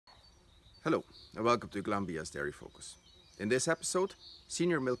Hello and welcome to Glanbia's Dairy Focus. In this episode,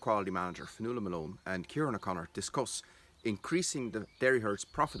 Senior Milk Quality Manager Fionnuala Malone and Kieran O'Connor discuss increasing the dairy herd's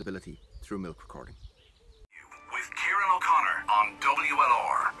profitability through milk recording. With Kieran O'Connor on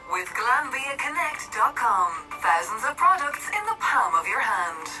WLR. With GlanbiaConnect.com. Thousands of products in the palm of your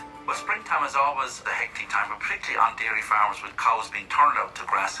hand. Well, springtime is always a hectic time, but particularly on dairy farmers with cows being turned out to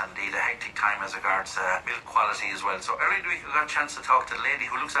grass, and indeed a hectic time as regards milk quality as well. So earlier in the week we got a chance to talk to the lady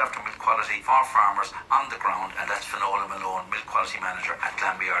who looks after milk quality for farmers on the ground, and that's Fionnuala Malone, Milk Quality Manager at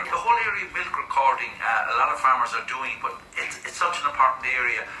Glanbia. The whole area of milk recording, a lot of farmers are doing, but it's such an important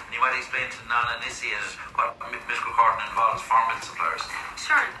area, and you might explain to non-initiated what milk recording involves for milk suppliers.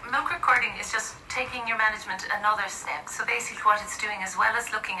 Sure, milk recording is just taking your management another step. So basically what it's doing, as well as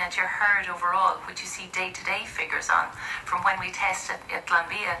looking at your herd overall, which you see day-to-day figures on from when we test at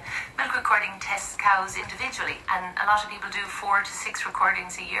Glanbia, milk recording tests cows individually, and a lot of people do 4 to 6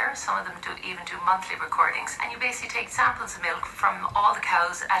 recordings a year. Some of them even do monthly recordings, and you basically take samples of milk from all the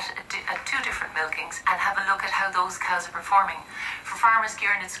cows at 2 different milkings and have a look at how those cows are performing. For farmers,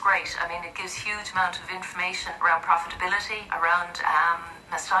 Kieran, it's great. I mean, it gives huge amount of information around profitability, around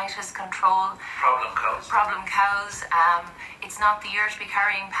mastitis control, problem cows. It's not the year to be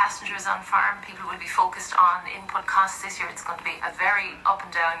carrying passengers on farm. People will be focused on input costs this year. It's going to be a very up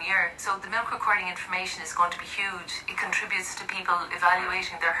and down year. So the milk recording information is going to be huge. It contributes to people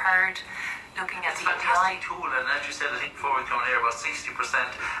evaluating their herd, looking at it's a fantastic tool, and as you said, I think before we come here, about 60%.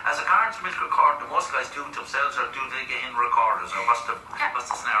 As regards milk recording, most guys do it themselves, or do they get in recorders, or what's the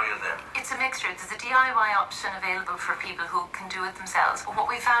scenario there? It's a mixture. There's a DIY option available for people who can do it themselves. But what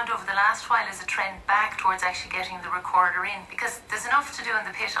we found over the last while is a trend back towards actually getting the recorder in, because there's enough to do in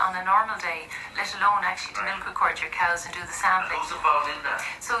the pit on a normal day, let alone actually to milk record your cows and do the sampling. And who's involved in that?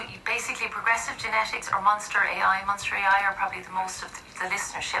 So basically Progressive Genetics or Monster AI. Monster AI are probably the most of the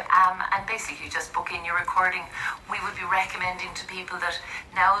listenership, and basically just book in your recording. We would be recommending to people that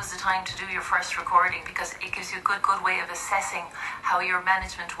now is the time to do your first recording, because it gives you a good way of assessing how your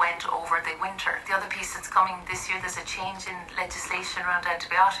management went over the winter. The other piece that's coming this year, there's a change in legislation around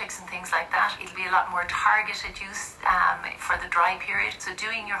antibiotics and things like that. It'll be a lot more targeted use for the dry period. So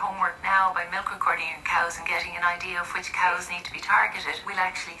doing your homework now by milk recording your cows and getting an idea of which cows need to be targeted will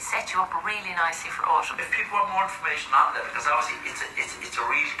actually set you up really nicely for autumn. If people want more information on that, because obviously it's a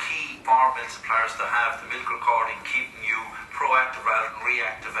real key for milk suppliers to have the milk recording, keeping you proactive rather than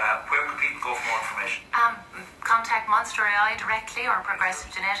reactive. Where can people go for more information? Contact Monster AI directly or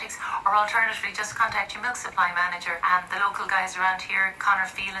Progressive Genetics, or alternatively just contact your milk supply manager. And the local guys around here, Conor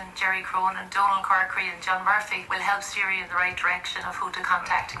Phelan, Jerry Cronin, Donald Corkery and John Murphy, will help steer you in the right direction of who to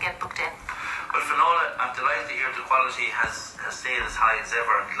contact and get booked in. Well, Fionnuala, I'm delighted to hear the quality has stayed as high as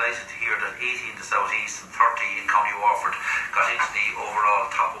ever. I'm delighted to hear that 80 in the South East and 30 in County Waterford got into the overall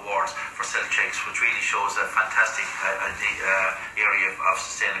top awards for self-checks, which really shows a fantastic area of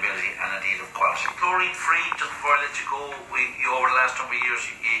sustainability and indeed of quality. Chlorine-free, just before I let you go, you over the last number of years,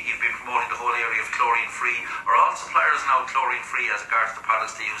 you've been promoting the whole area of chlorine-free. Are all suppliers now chlorine-free as regards the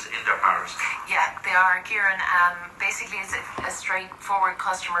products they use in their barrels? Yeah, they are, Kieran. Basically, it's a straightforward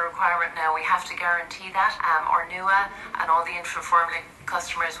customer requirement now. We have to guarantee that, or NUA, and all the infant formula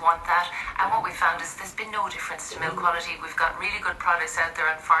customers want that. And what we found is there's been no difference to milk quality. We've got really good products out there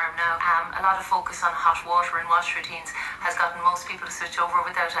on farm now. A lot of focus on hot water and wash routines has gotten most people to switch over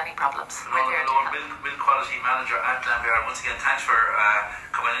without any problems. Milk Quality Manager at Glanbia. Once again, thanks for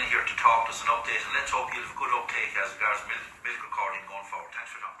coming in here to talk to us and update, and let's hope you have a good uptake as regards milk recording going forward. Thanks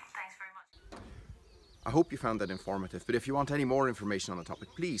for talking. Thanks very much. I hope you found that informative, but if you want any more information on the topic,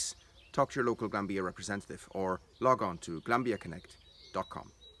 please talk to your local Glanbia representative or log on to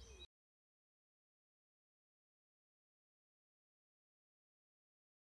GlanbiaConnect.com.